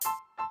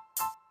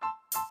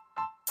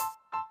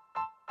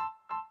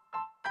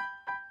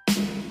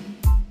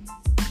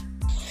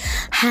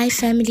Hi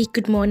family,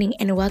 good morning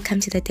and welcome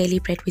to the Daily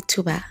Bread with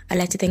Tuba. I'd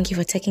like to thank you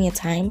for taking your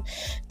time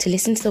to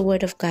listen to the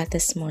Word of God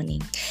this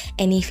morning.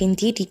 And if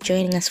indeed you're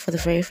joining us for the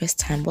very first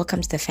time, welcome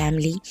to the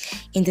family.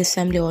 In this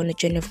family, we're on a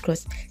journey of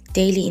growth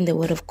daily in the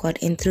Word of God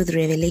and through the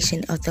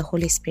revelation of the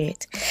Holy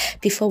Spirit.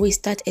 Before we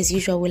start, as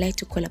usual, we'd like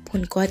to call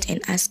upon God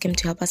and ask Him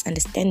to help us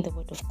understand the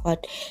Word of God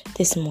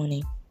this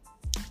morning.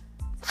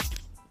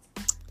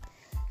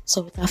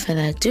 So without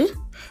further ado,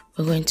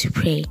 we're going to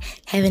pray.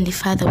 Heavenly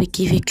Father, we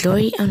give you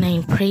glory, honor,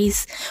 and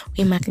praise.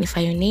 We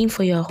magnify your name,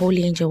 for you are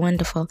holy and you're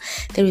wonderful.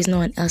 There is no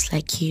one else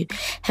like you.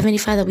 Heavenly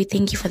Father, we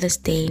thank you for this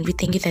day, and we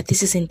thank you that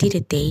this is indeed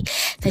a day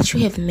that you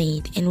have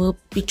made, and we'll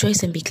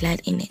rejoice and be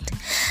glad in it.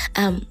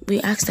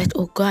 We ask that,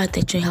 oh God,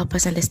 that you help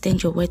us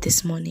understand your word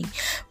this morning.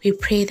 We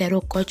pray that,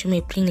 oh God, you may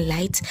bring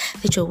light,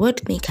 that your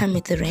word may come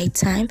at the right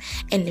time,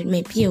 and it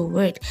may be a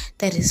word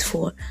that is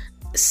for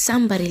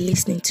somebody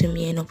listening to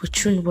me, an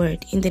opportune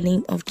word. In the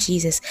name of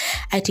Jesus,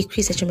 I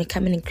decrease that you may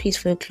come and increase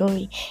for your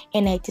glory,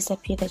 and I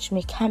disappear that you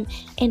may come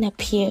and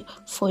appear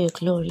for your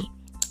glory.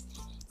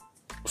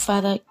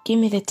 Father, give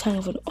me the tongue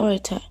of an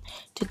orator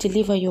to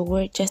deliver your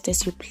word just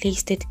as you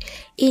placed it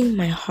in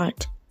my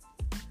heart.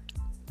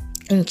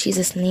 In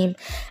Jesus' name,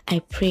 I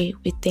pray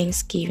with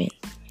thanksgiving.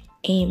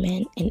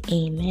 Amen and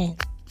amen.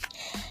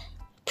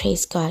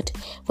 Praise God.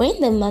 We're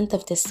in the month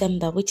of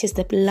December, which is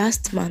the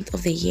last month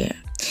of the year.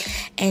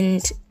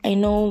 And I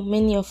know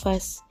many of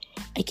us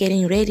are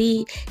getting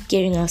ready,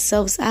 gearing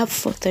ourselves up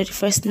for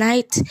 31st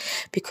night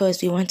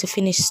because we want to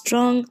finish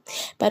strong.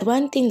 But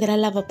one thing that I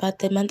love about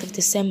the month of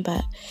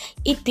December,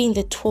 it being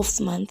the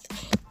 12th month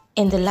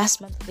and the last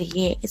month of the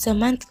year, it's a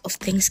month of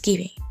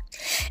Thanksgiving.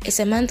 It's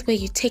a month where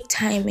you take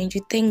time and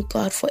you thank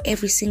God for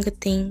every single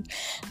thing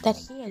that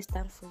He has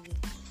done for you.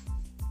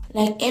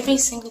 Like every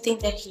single thing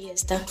that He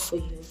has done for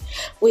you,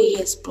 where He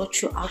has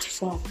brought you out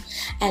from.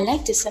 I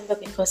like December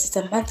because it's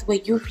a month where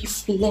you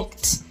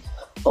reflect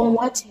on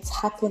what has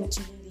happened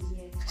during the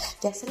year.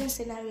 There are certain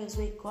scenarios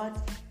where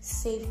God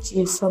saved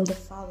you from the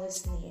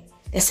foulest snare.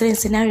 There are certain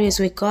scenarios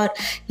where God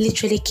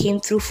literally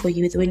came through for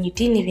you when you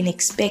didn't even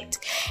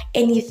expect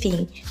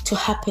anything to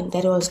happen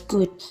that was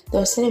good.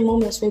 There are certain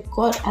moments where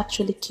God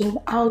actually came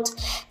out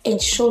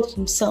and showed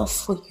Himself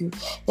for you.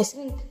 There are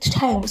certain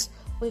times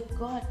where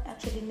God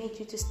actually made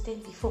you to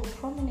stand before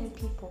prominent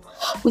people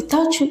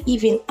without you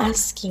even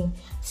asking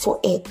for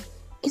it.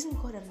 Isn't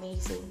God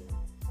amazing?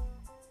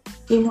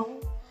 You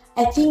know,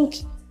 I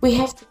think we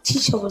have to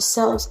teach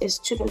ourselves as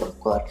children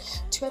of God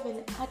to have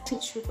an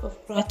attitude of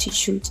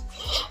gratitude.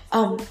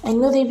 I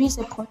know there is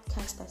a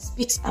podcast that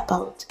speaks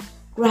about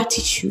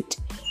gratitude.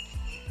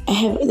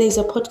 There's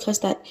a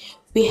podcast that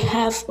we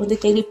have on the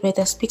Daily Bread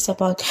that speaks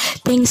about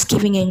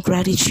thanksgiving and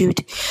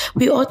gratitude.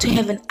 We ought to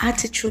have an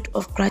attitude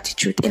of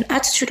gratitude. An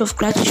attitude of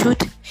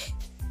gratitude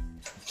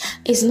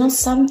is not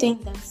something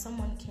that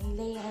someone can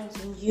lay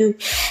hands on you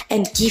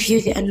and give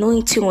you the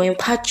anointing or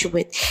impart you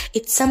with.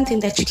 It's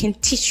something that you can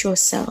teach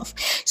yourself.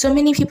 So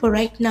many people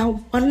right now,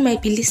 one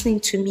might be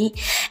listening to me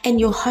and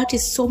your heart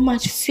is so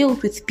much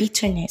filled with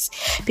bitterness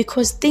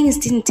because things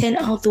didn't turn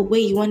out the way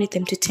you wanted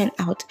them to turn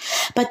out.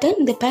 But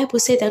then the Bible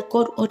said that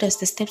God orders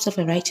the steps of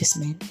a righteous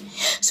man.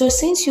 So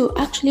since you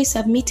actually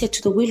submitted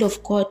to the will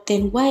of God,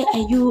 then why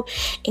are you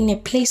in a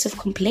place of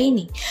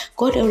complaining?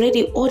 God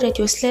already ordered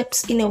your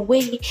steps in a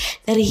way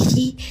that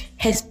He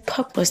has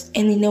purposed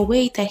and in a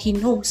way that He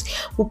knows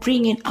will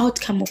bring an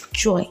outcome of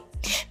joy.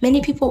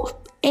 Many people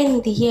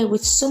end the year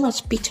with so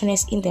much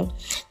bitterness in them.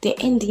 They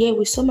end the year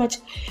with so much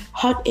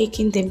heartache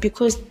in them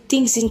because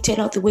things didn't turn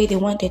out the way they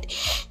wanted.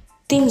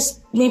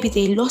 Maybe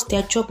they lost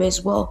their job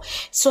as well.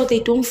 So they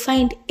don't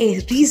find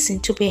a reason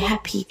to be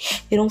happy.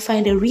 They don't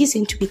find a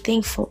reason to be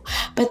thankful.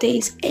 But there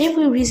is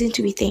every reason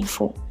to be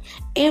thankful.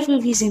 Every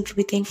reason to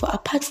be thankful.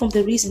 Apart from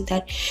the reason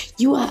that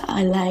you are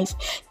alive,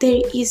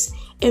 there is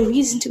a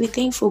reason to be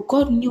thankful.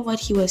 God knew what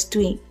He was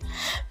doing.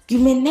 You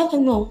may never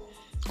know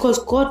because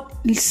God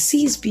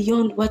sees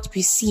beyond what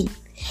we see.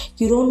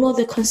 You don't know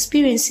the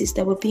conspiracies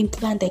that were being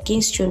planned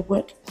against your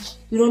work.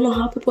 You don't know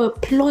how people are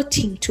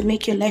plotting to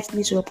make your life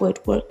miserable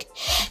at work.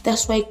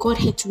 That's why God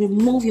had to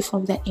remove you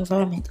from that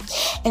environment.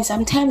 And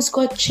sometimes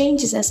God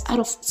changes us out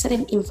of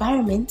certain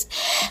environments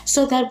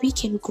so that we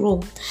can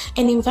grow.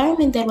 An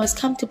environment that was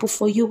comfortable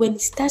for you, when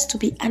it starts to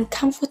be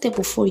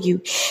uncomfortable for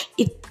you,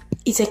 it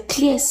is a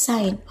clear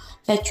sign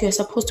that you are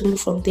supposed to move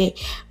from there.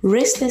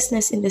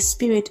 Restlessness in the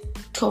spirit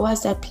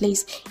towards that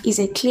place is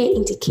a clear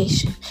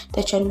indication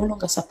that you are no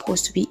longer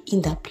supposed to be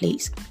in that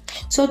place.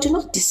 So do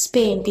not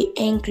despair and be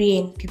angry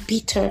and be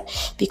bitter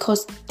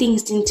because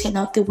things didn't turn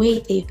out the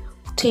way you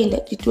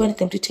wanted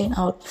them to turn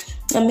out.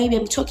 And maybe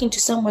I'm talking to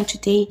someone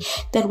today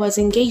that was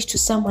engaged to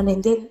someone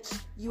and then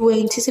you were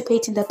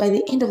anticipating that by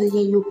the end of the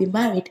year you'll be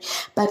married,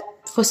 but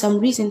for some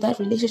reason that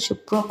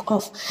relationship broke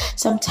off.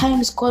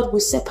 Sometimes God will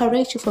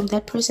separate you from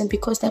that person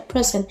because that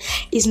person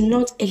is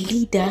not a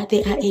leader,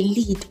 they are a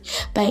lead.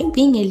 By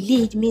being a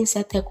lead means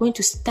that they're going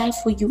to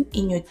stifle you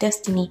in your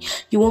destiny.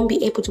 You won't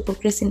be able to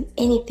progress in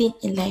anything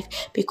in life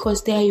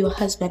because they are your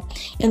husband.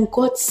 And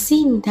God,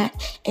 seeing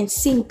that and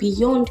seeing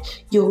beyond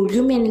your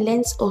human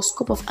lens or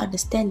scope of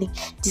understanding,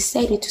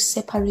 decided to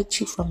separate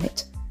you from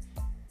it.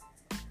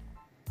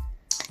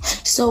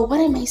 So what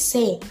am I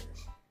saying?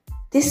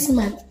 This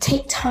month,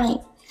 take time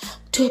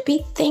to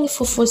be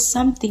thankful for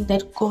something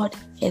that God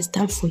has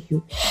done for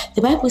you.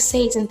 The Bible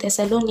says in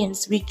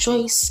Thessalonians,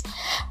 rejoice,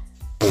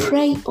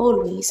 pray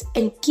always,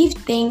 and give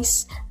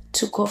thanks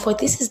to God, for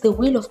this is the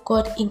will of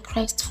God in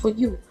Christ for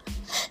you.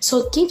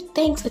 So give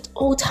thanks at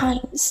all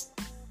times.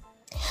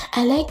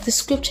 I like the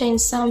scripture in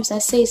Psalms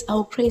that says, I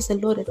will praise the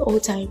Lord at all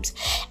times,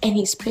 and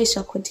his praise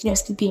shall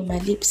continuously be in my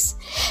lips.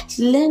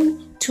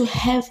 Learn to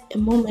have a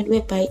moment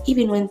whereby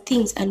even when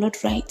things are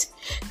not right,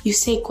 you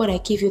say, God, I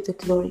give you the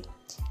glory.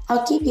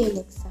 I'll give you an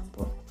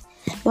example.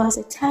 There was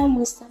a time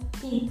when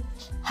something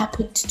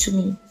happened to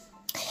me,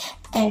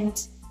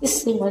 and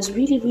this thing was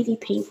really, really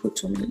painful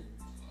to me.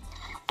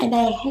 And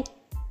I had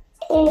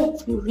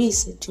every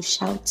reason to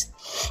shout,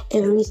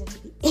 every reason to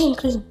be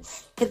angry,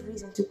 every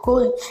reason to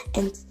go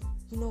and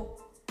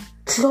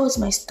close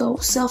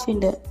myself in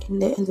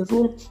the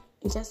room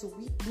and just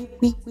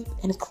weep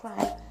and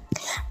cry.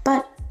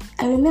 But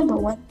I remember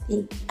one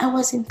thing, I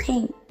was in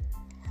pain.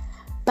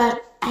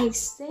 But I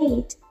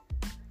said,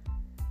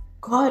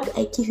 God,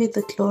 I give you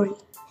the glory.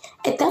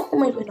 At that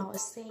moment when I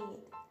was saying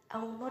it, I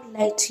will not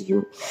lie to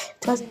you.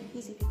 It wasn't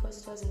easy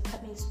because it wasn't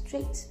coming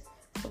straight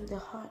from the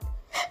heart.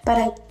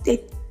 But I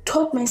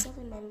told myself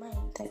in my mind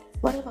that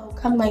whatever will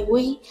come my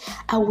way,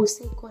 I will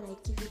say, God, I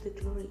give you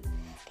the glory.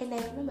 And I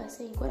remember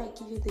saying, God, I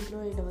give you the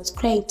glory, and I was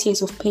crying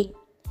tears of pain.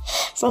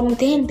 From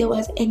then, there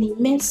was an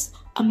immense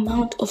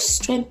amount of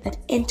strength that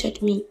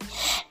entered me.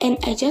 And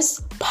I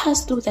just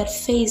passed through that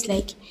phase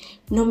like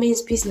no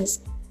man's business.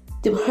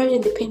 The hurt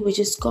and the pain were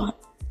just gone.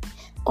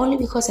 Only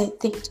because I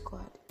thanked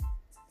God.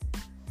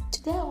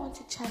 Today, I want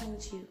to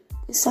challenge you.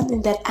 It's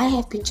something that I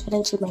have been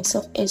challenging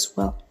myself as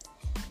well.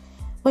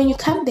 When you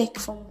come back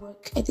from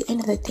work at the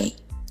end of the day,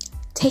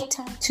 take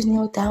time to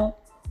kneel down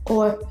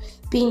or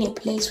be in a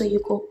place where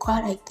you go,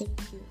 God, I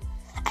thank you.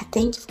 I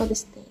thank you for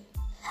this day.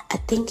 I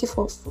thank you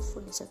for the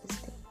fruitfulness of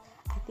this day.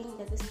 I think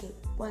that this day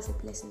was a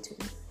blessing to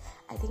me.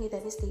 I think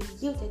that this day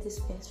yielded this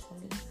best for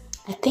me.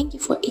 I thank you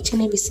for each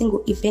and every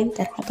single event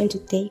that happened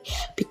today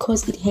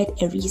because it had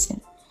a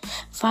reason.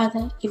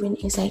 Father, even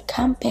as I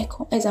come back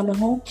home, as I'm at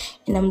home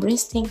and I'm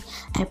resting,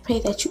 I pray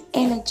that you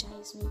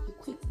energize me,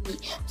 equip me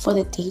for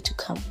the day to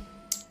come.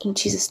 In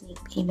Jesus' name,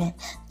 amen.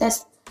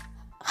 That's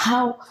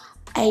how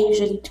I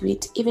usually do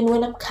it. Even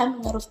when I'm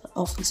coming out of the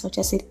office, I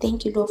just say,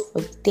 thank you, Lord,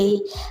 for the day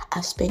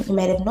I've spent. It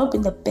might have not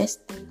been the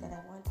best day that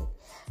I wanted,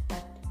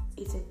 but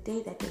it's a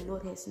day that the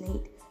Lord has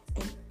made,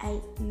 and I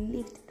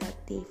lived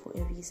that day for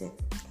a reason.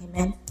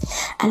 Amen.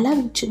 I love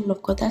you, children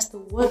of God. That's the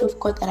word of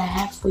God that I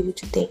have for you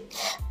today.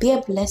 Be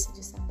a blessing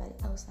to somebody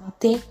else out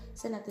there.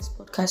 Send out this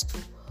podcast to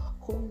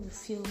whom you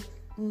feel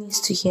needs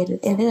to hear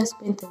it, and let us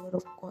spread the word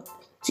of God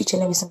to each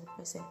and every single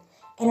person.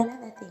 And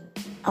another thing,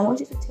 I want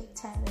you to take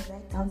time and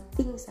write down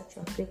things that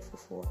you are grateful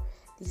for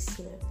this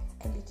year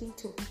and begin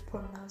to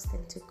pronounce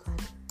them to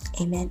God.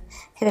 Amen.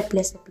 Have a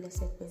blessed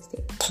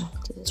Wednesday.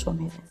 Jesus from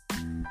heaven.